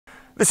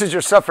This is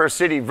your Suffer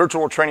City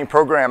virtual training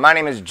program. My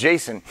name is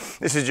Jason.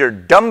 This is your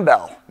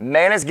dumbbell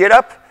Mantis get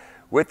up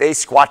with a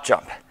squat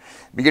jump.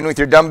 Begin with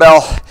your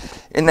dumbbell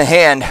in the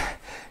hand.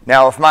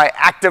 Now, if my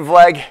active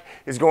leg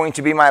is going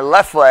to be my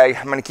left leg,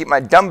 I'm going to keep my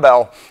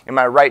dumbbell in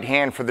my right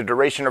hand for the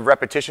duration of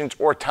repetitions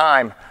or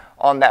time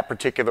on that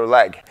particular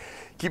leg.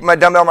 Keep my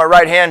dumbbell in my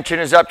right hand, chin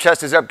is up,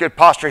 chest is up, good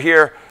posture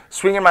here.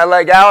 Swinging my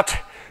leg out,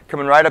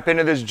 coming right up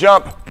into this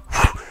jump,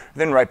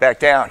 then right back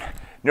down.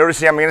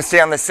 Noticing I'm going to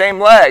stay on the same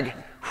leg,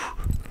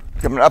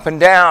 coming up and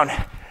down,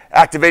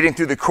 activating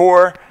through the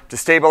core to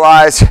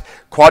stabilize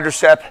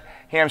quadricep,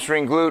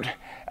 hamstring, glute,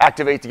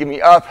 activate to get me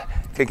up,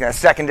 taking a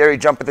secondary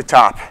jump at the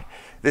top.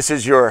 This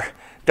is your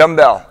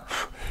dumbbell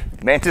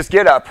Mantis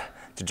get up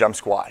to jump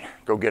squat.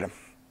 Go get 'em.